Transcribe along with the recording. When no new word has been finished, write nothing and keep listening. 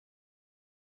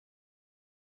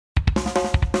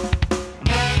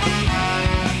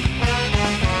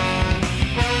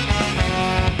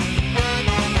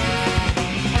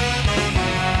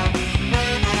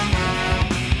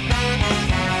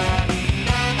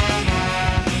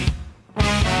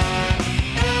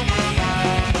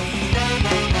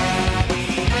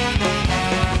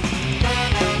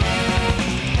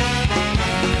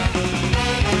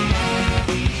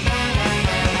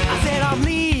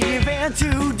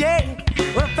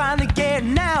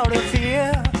getting out of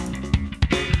here.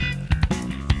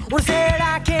 Well, I said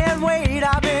I can't wait,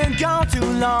 I've been gone too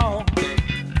long.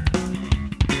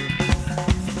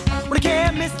 Well, I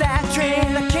can't miss that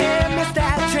train, I can't miss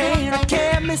that train, I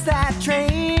can't miss that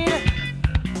train.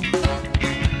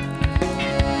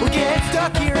 We'll get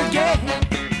stuck here again.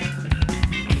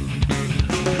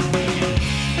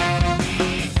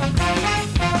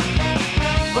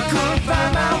 I couldn't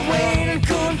find my way,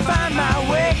 couldn't find my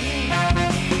way.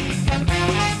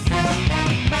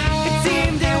 It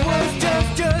seemed it was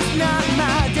just not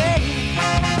my day.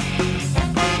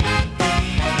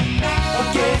 I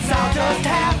guess I'll just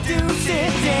have to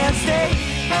sit and stay.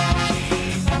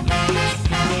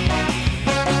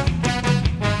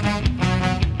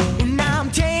 And I'm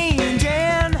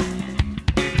changing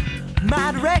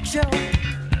my direction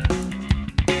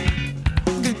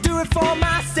to do it for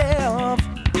myself,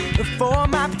 for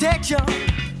my protection.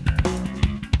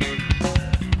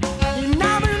 And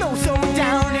I've been oh so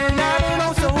down, and I've been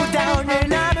oh so down,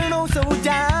 and I've been oh so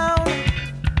down.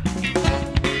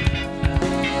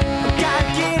 I gotta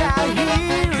get out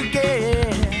here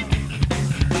again.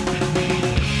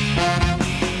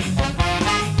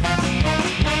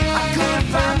 I couldn't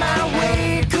find my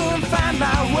way, couldn't find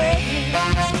my way.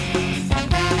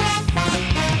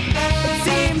 It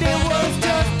seemed it was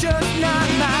just not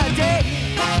my day.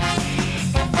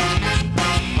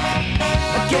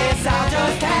 I guess I'll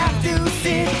just have to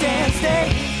sit and stay.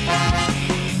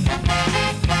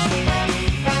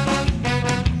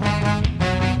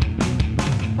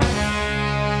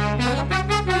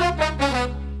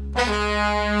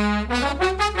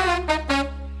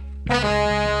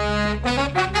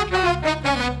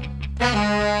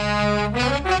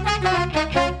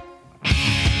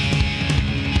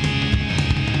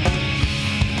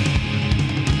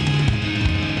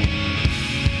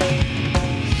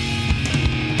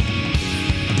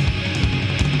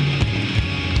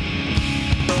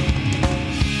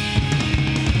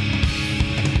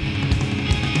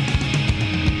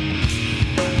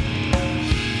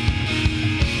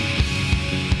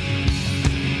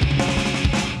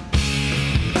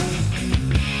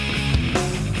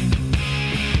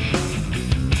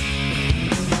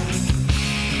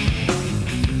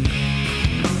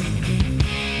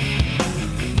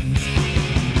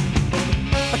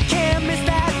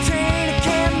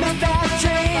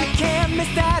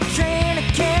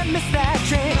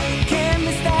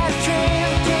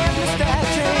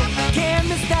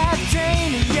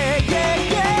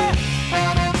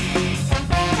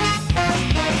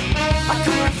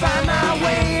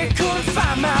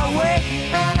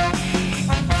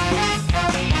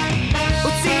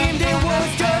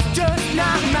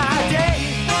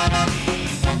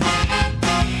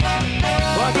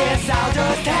 I'll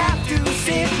just have to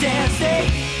sit and stay.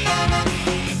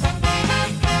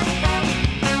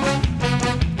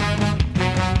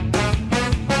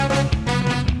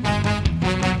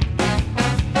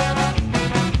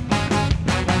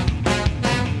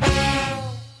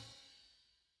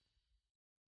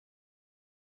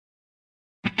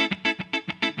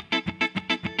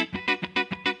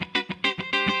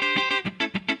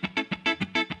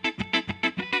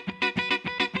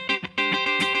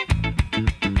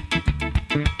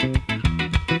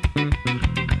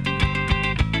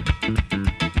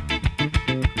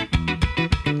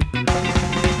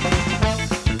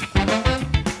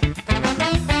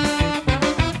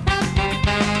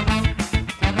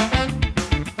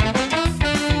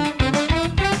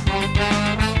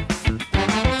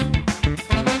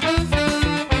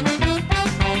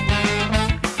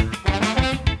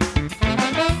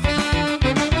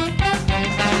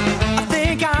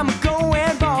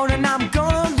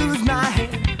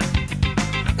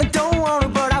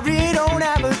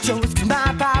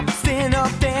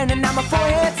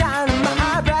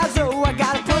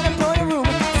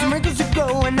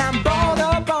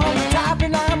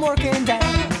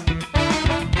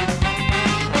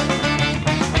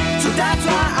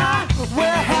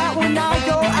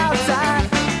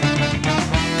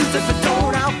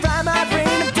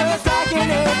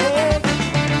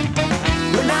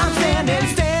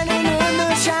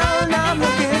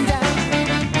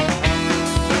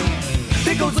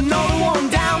 Another one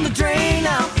down the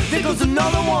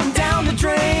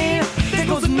drain. There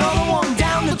goes another one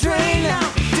down the drain now.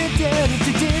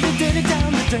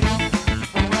 Down the drain.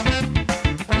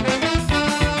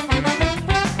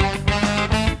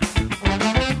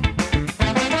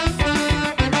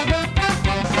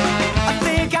 I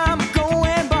think I'm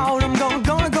going bald. I'm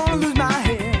gonna lose my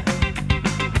hair.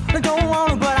 I don't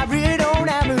wanna, but I really don't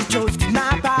have a choice. 'Cause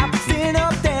my pipe is thin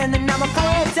up there, and I'm a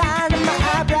poet time and my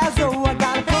eyebrows low. I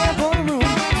gotta pay for the room.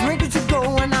 Wrinkles to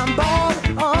go, and I'm bald.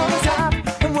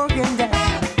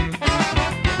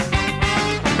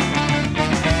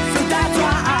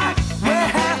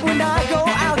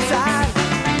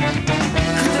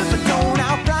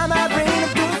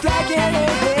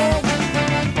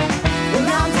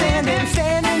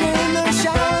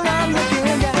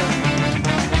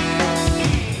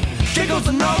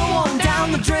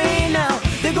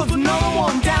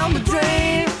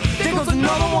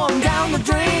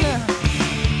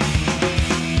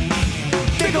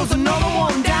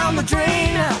 the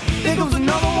drain. There goes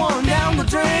another one down the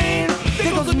drain.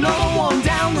 There goes another one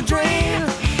down the drain.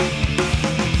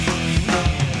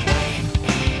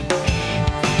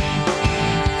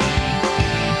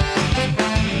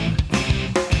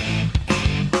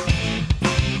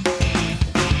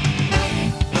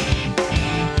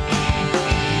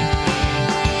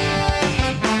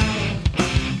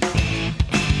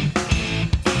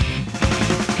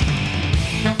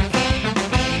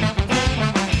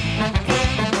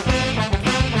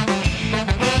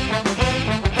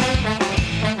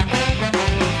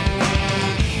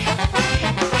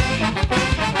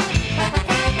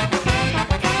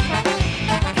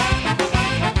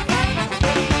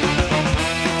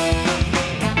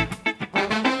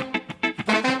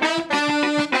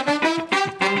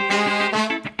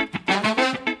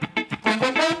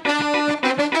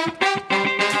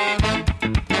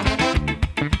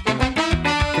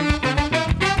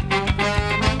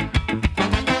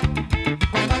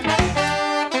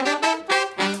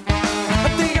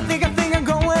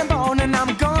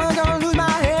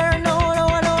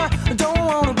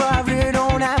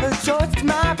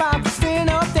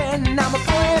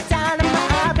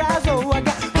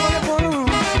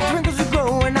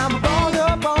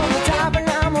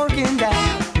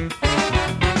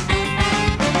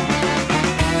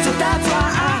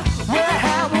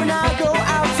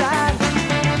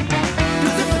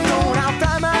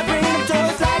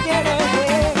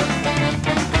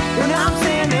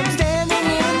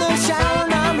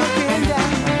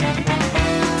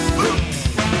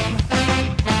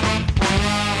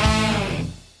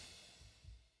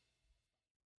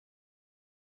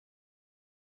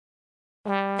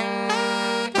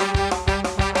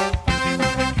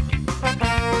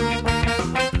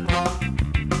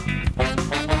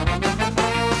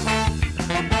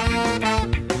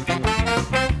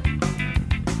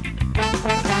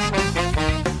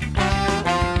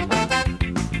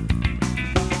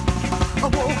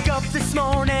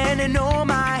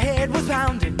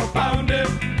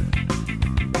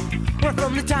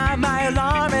 From the time my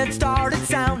alarm had started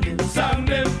sounding.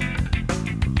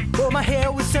 Oh, my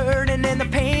hair was hurting and the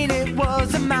pain, it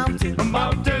was a mountain.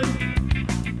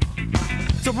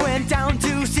 So I went down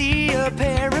to see a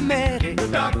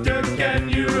paramedic. Doctor, can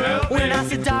you help me? When I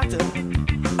said, doctor,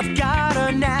 I've got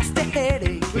a nasty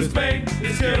headache. This pain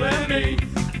is killing me.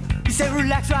 He said,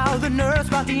 relax while the nurse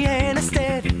brought the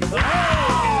anesthetic.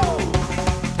 Oh!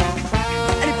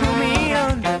 And he put me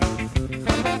under.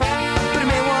 But he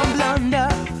made one blunder.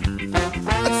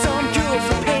 Some cure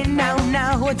for pain now.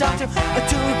 Doctor, I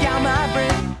took out my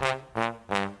brain.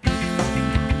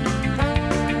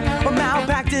 A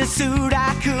malpractice suit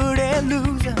I couldn't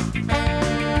lose.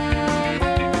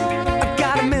 I've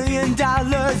got $1 million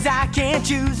I can't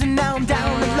choose. And now I'm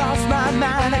down, I've lost my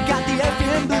mind. I got the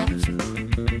effing blues.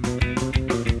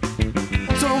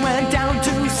 So I went down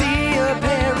to see a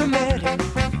paramedic.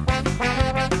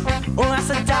 Oh, I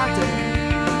said, doctor,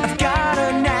 I've got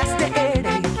a nasty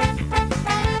headache.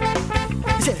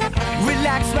 He said,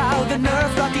 relax while the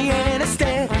nurse brought the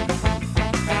anesthetic.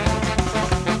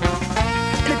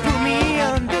 And he put me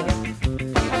under.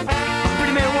 But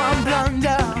he made one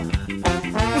blunder.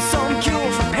 With some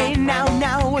cure for pain now.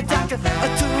 Doctor, I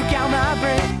took out my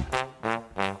brain.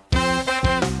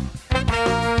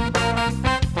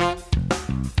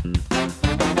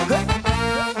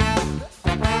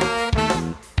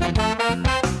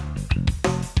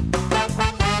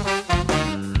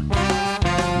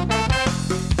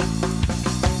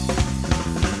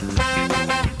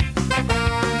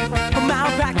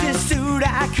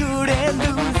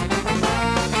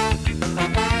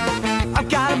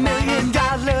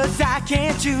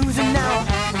 Can't choose it now.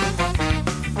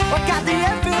 I got the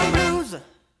FM blues.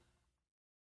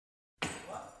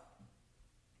 What?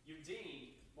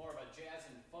 Eugene, more of a jazz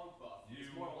and funk buff, is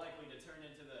more likely to tune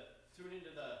into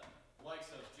the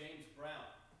likes of James Brown,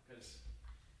 because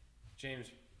James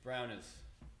Brown is,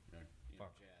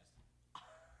 funk.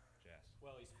 Jazz.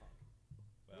 Well, he's funk.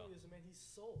 Well, he is, man. He's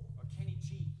soul. Or Kenny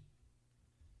G.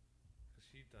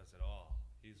 Because he does it all.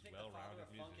 He's You think well-rounded the father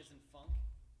of funk musician. isn't funk?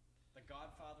 The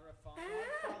godfather of funk?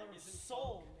 Godfather of Isn't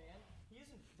soul, funk? man. He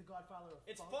isn't the godfather of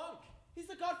It's funk. funk. He's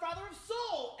the godfather of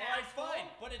soul. Alright, asshole. fine,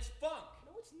 but it's funk.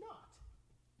 No, it's not.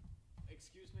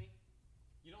 Excuse me?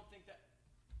 You don't think that...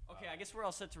 Okay, I guess we're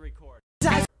all set to record.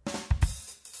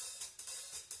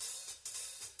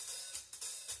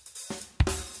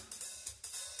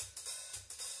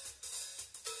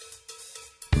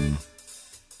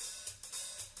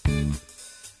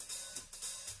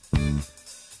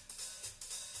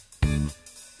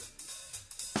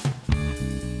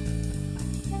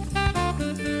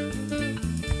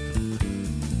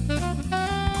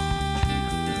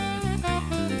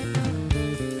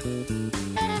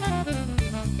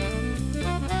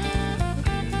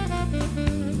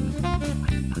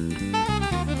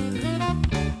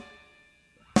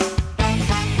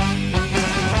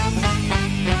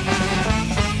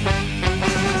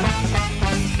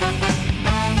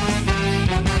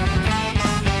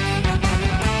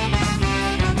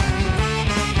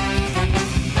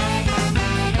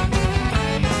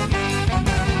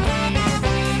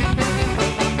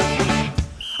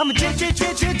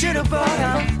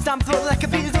 I'm floating like a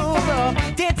beetle,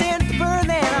 dancing to the bird,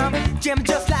 then I'm jamming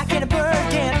just like in a bird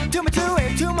can. Too much to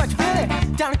it, too much Billy.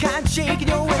 Down a kind of shaking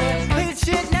your way. Play the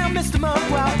shit now, Mr. Monk.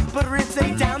 Well, but it's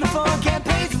late down the funk and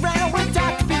plays around with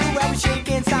Dr. B. Where we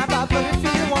shake inside our bloody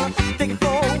feet. One thinking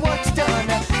for what you done.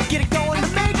 Get it going to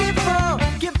make it fun.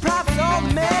 Give props to all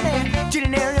the men.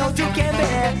 Generario, Duke and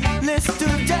Benny. Listen to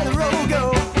the Jelly Roll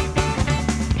go.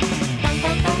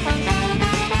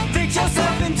 Fix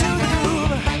yourself into the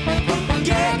groove.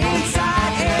 Get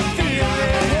inside and feel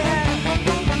it.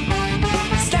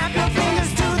 Snap your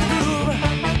fingers to the groove.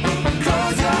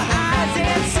 Close your eyes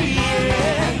and see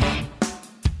it.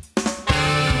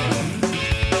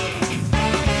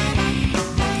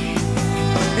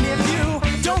 And if you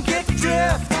don't get the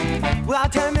drift, well, I'll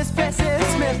tell Miss Bessie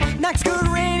Smith. Next good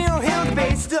radio, hill the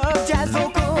bass stuff, jazz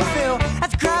vocal fill.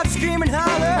 As the crowd scream and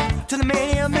holler to the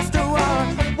mania, Mr. Waller.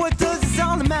 What does this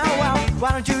all amount? Well,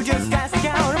 why don't you just ask the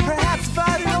counter? Perhaps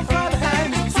father, no father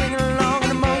hands. Swinging along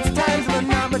in amongst times, but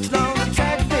not much longer.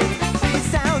 Track big. Bass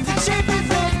sounds and shapely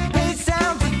things. Bass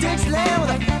sounds and Dixieland with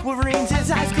the Wolverines, his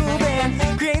high school band.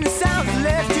 Creating the sounds that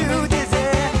left you dizzy.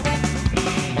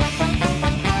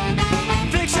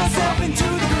 Fix yourself into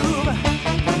the groove.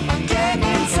 Get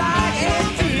inside and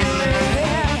feel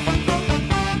it.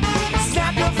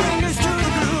 Snap your fingers to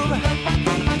the groove.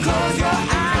 Close your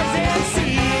eyes and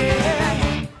see it.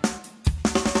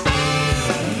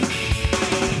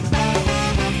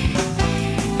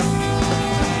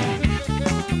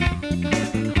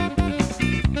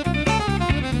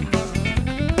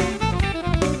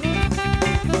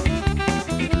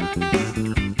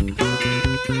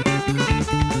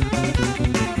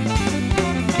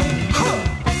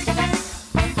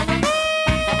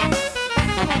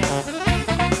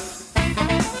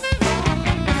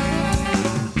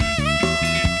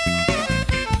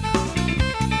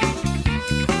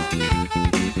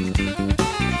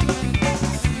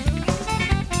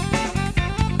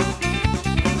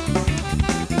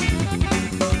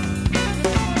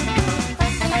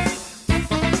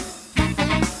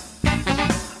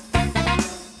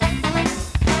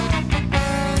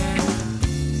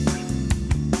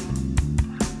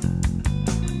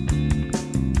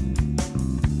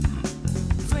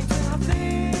 Swing, swing on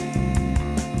thing,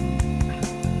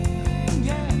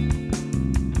 yeah.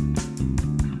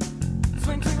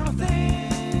 Swing, swing on thing,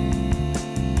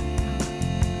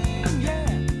 yeah.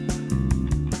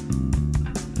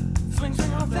 Swing,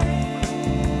 swing on thing,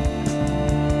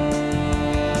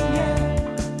 yeah.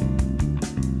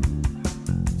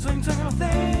 Swing, swing on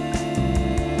thing.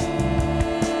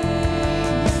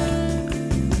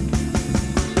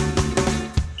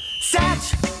 Satch,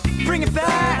 bring it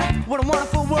back. What a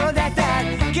wonderful world at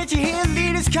that. Get you here,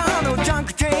 leaders, Connell, John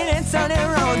Coltrane, and Sonny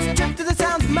Rhodes. Jump to the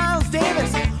sounds of Miles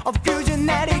Davis, of the fusion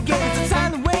that he gives. The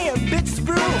silent way of bitches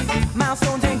brew.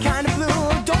 Milestones ain't kind of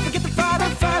blue. Don't forget the father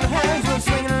hands. We're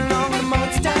swinging along the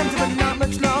most times, but not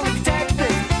much longer to take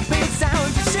this. Bass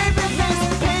sounds, the shape of this.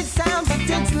 Bass sounds, the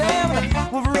Dixieland with the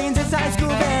Wolverines, his high school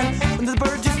band. And the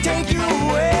bird just take you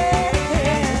away.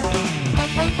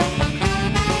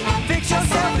 Fix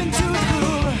yourself into the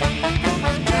groove.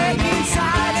 Get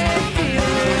inside and feel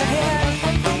it.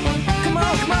 Come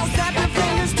on, snap your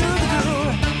fingers to the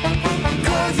groove.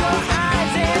 Close your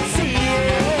eyes and see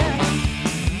it.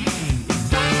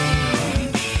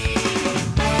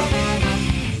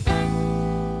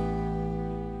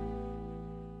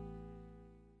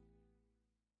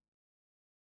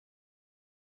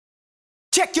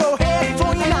 Check your head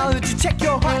for your knowledge, check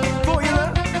your heart for your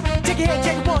love. Check your head,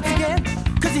 check it once again,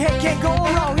 cause your head can't go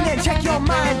wrong. And then check your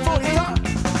mind for your thought.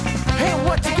 Hey,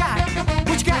 what you got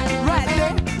right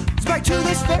there? It's right to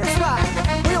this very spot.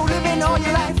 Where you're living all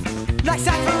your life, like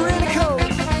cipher in a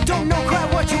code. Don't know quite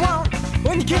what you want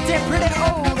when you get there pretty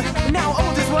old. And now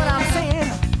old is what I'm saying,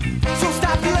 so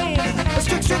stop delaying. Let's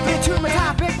get strictly to my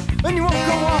topic, and you won't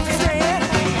go off the stand.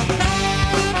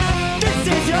 This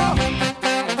is your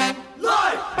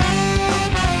life.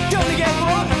 Don't get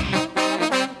more.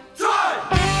 Try.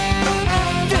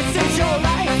 This is your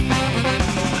life.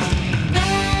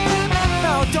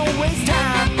 No, don't waste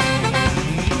time.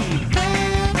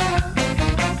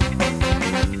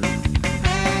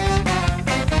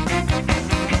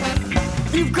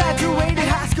 You've graduated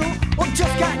high school or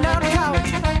just gotten out of college.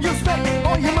 You spent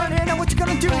all your money, now what you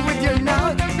gonna do with your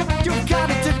knowledge? You've got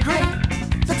a degree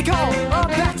that they call a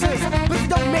bachelor's, but you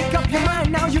don't make up your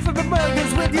mind now. You flip the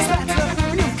burgers with your spatula.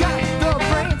 And you've got the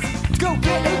brains to go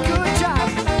get a good job.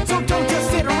 So don't just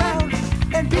sit around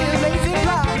and be a lazy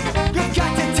blob. You've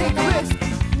got to take a risk.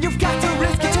 You've got to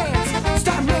risk a chance.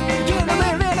 Start making a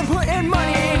living and putting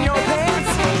money in your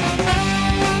pants.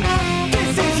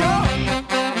 This is your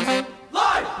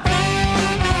life.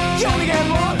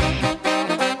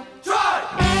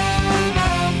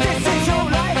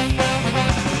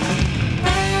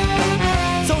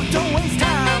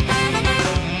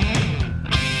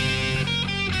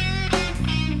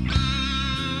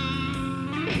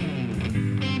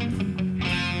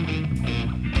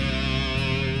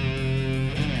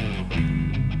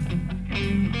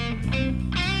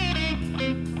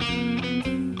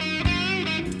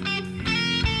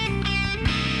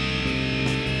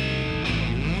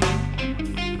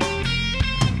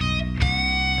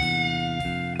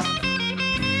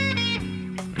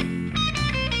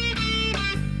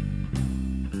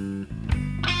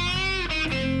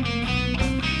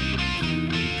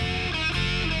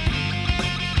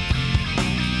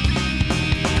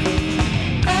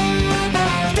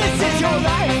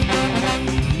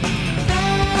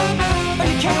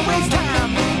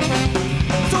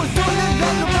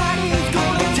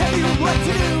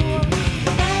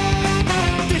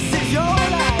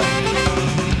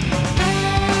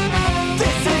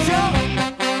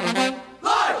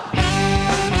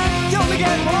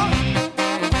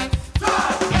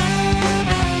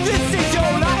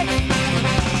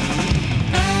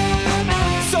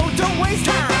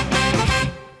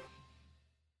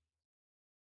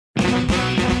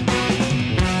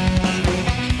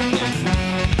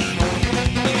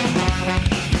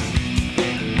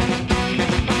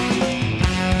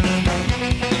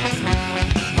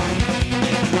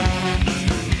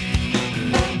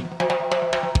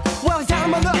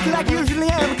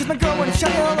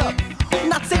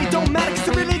 not to say it don't matter, cause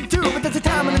it really do, but there's a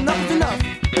time when enough is enough.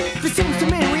 It seems to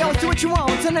me we always do what you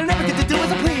want, and I never get to do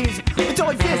as I please. It's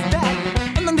always this,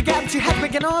 that, and then the guy that she had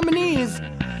breaking on my knees.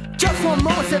 Just one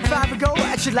more, said 5 ago,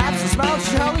 and she laughs, she smiles,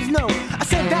 she always know. I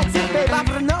said that's it, babe, I've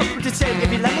had enough. But just say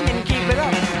if you let me, then you keep it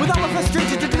up. With all my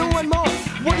frustrations to do one more.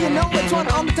 What do you know, it's one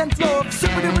on the 10th floor of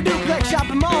Super Duper Duplex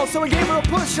Shopping Mall. So I gave her a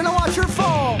push and I watched her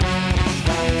fall.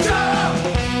 Shut up!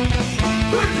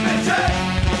 Quit the bitch!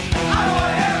 I don't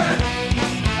wanna hear it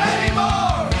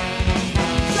anymore!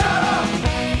 Shut up!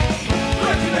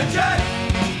 Quit the bitch!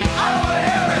 I don't wanna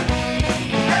hear it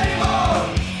anymore!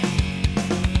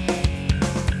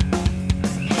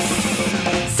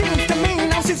 Seems to me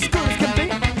now she's as good as can be.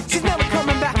 She's never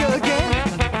coming back again.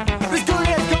 As good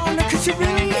as gone, cause she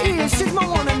really is. She's my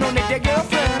one and only dear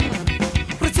girlfriend.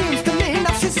 But it seems to me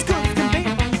now she's as good as can be.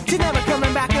 She's never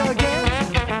coming back again.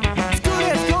 As good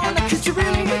as gone, cause she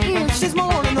really is. She's my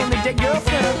one and only dear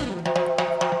girlfriend.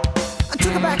 I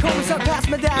took her back home and started past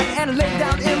my dad, and I laid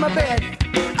down in my bed.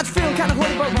 I was feeling kinda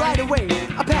horny, but right away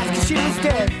I passed cause she was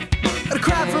dead. And a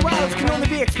crowd for hours can only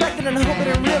be expected, and I hope I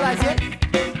didn't realize it.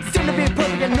 Seemed to be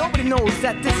perfect and nobody knows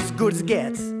that this is as good as it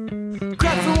gets.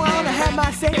 Cried for a while and I had my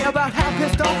say about how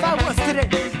pissed off I was today.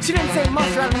 She didn't say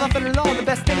much or nothing at all. The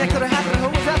best thing that could have happened to her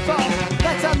was that fall.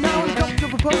 Lights out now and come to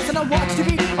propose, and I watch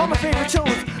TV, all my favorite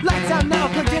shows. Lights out now,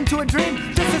 plugged into a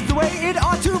dream. This is the way it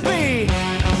ought to be.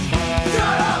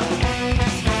 Shut up!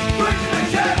 Quit the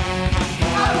bitch!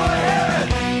 I don't wanna hear it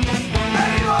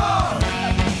anymore!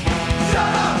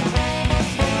 Shut up!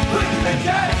 Quit the bitch!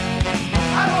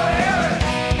 I don't wanna hear it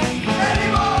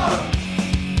anymore!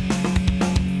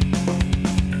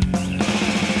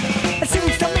 It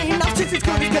seems to me now she's as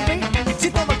good as can be.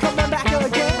 She's never coming back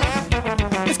again.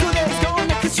 As good as gone,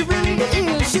 cause she really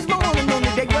is. She's my one and only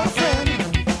dear girlfriend.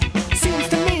 Seems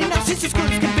to me now she's as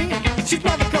good as can be. She's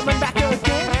never coming back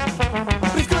again.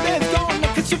 But as good as gone,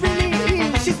 cause she really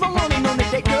is. She's my one and only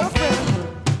dear girlfriend.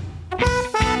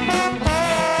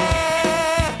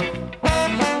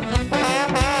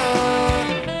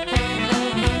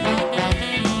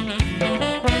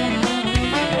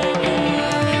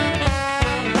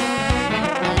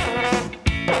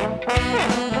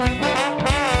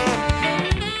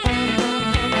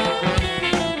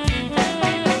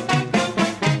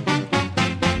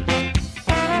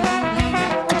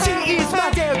 She is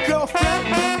my dear girlfriend.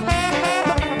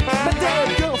 My dear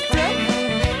girlfriend.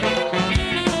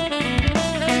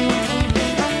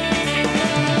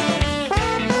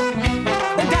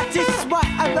 And that is why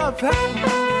I love her.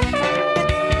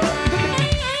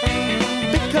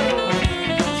 Because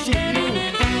she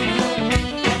is.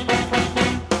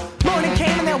 Morning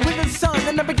came and then with the sun,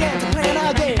 and I began to plan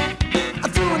our day. I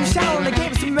threw in the shower and I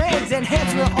gave her some eggs and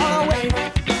heads were on our way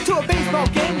to a baseball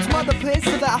game, some other place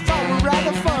that I thought were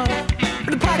rather fun.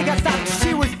 But the party got stopped,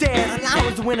 she was dead, and I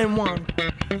was the winning one.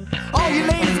 All you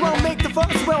ladies won't make the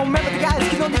fuss. Well, remember the guys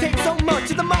can only take so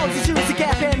much of the most. The shoes, the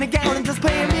cap, and the gown, and just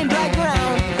playing me in dry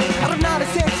ground. I'm not a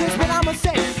sexist, but I must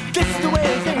say, this is the way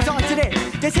things are today.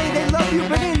 They say they love you,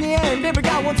 but in the end, every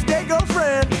guy wants a dead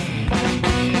girlfriend.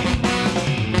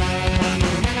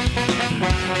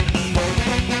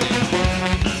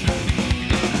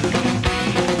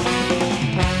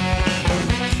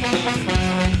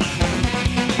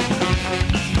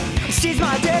 She's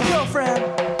my dead girlfriend.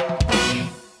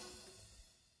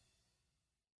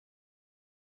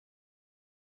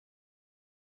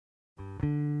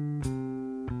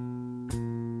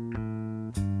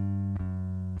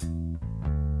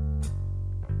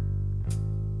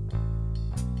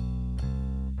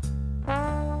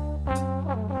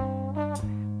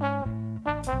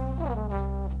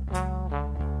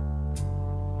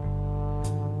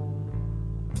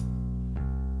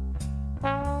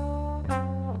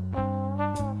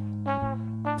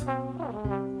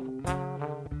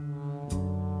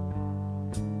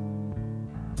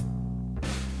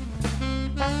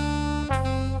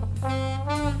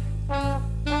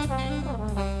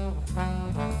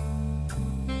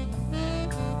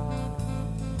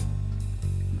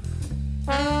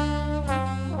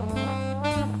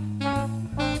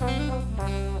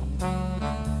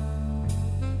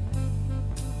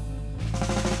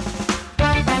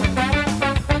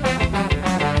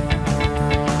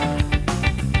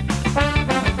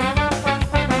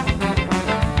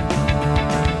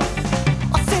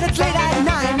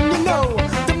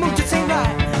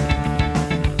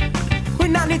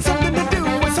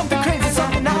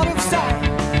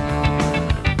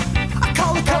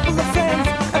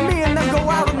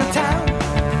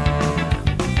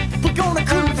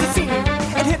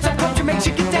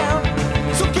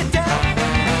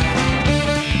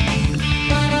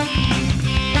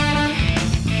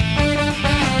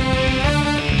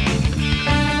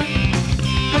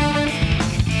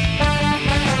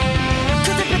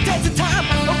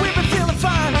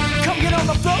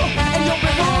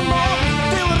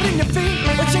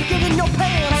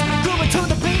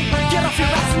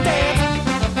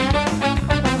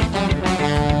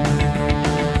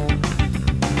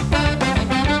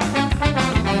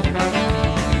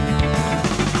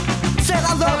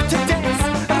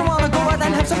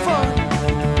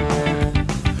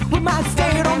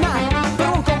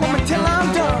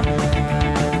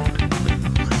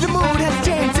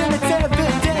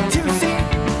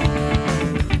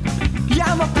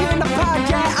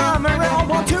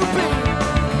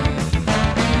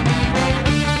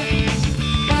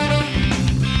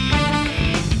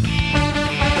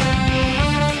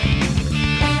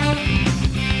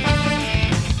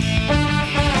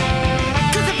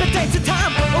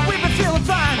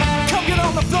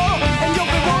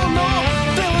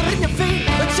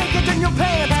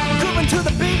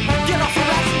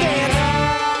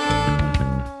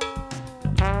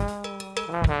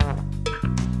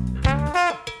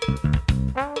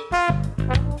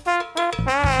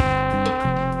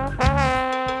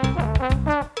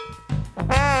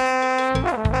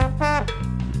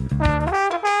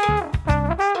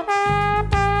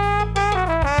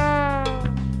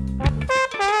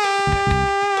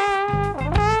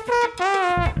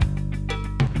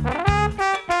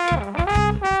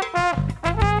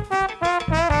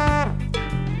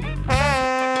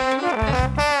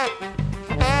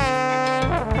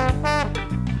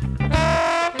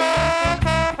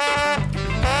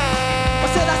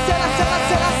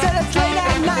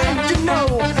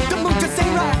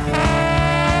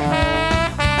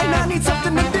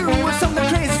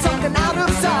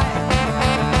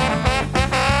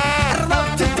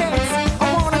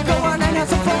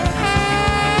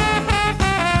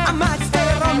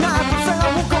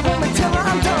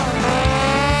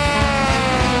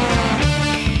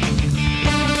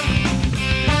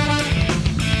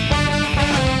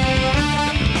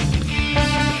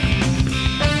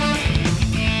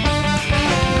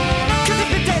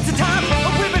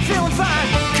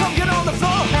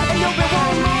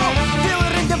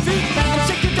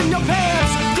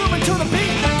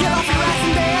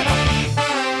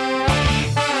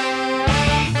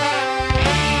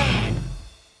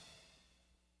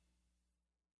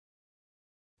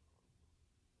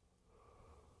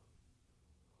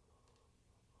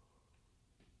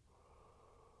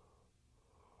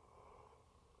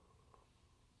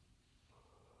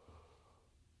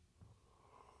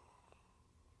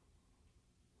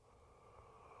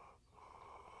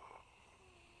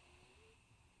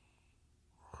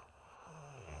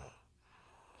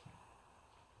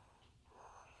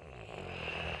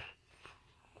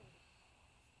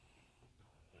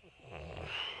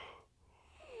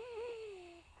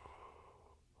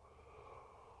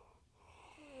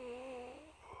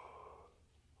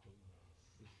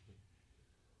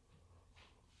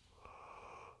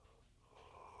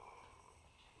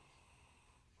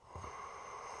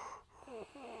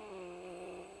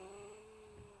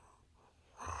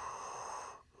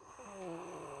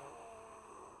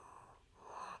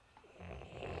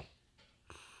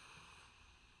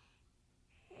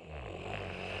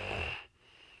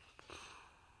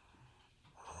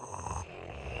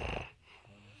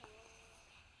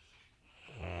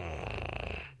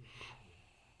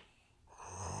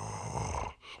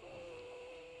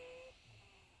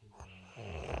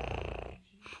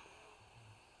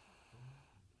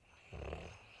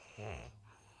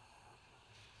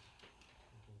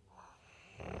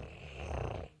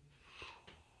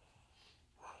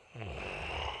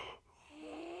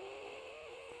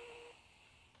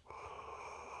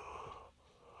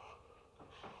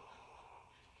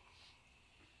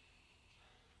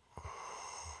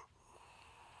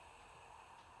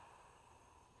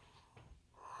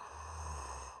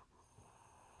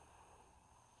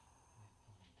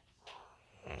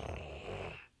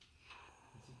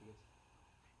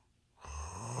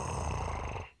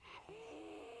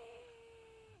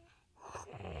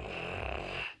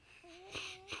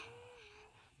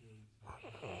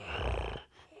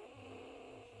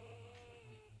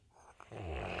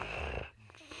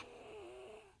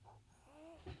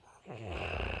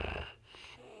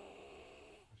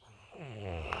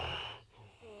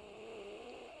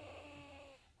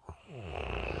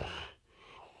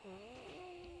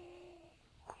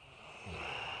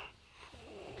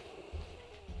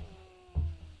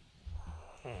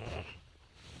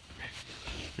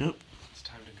 Yep. It's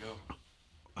time to go.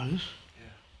 Is?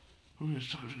 Yeah.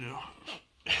 It's time to go.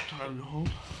 Time to go home.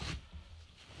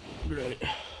 Good night.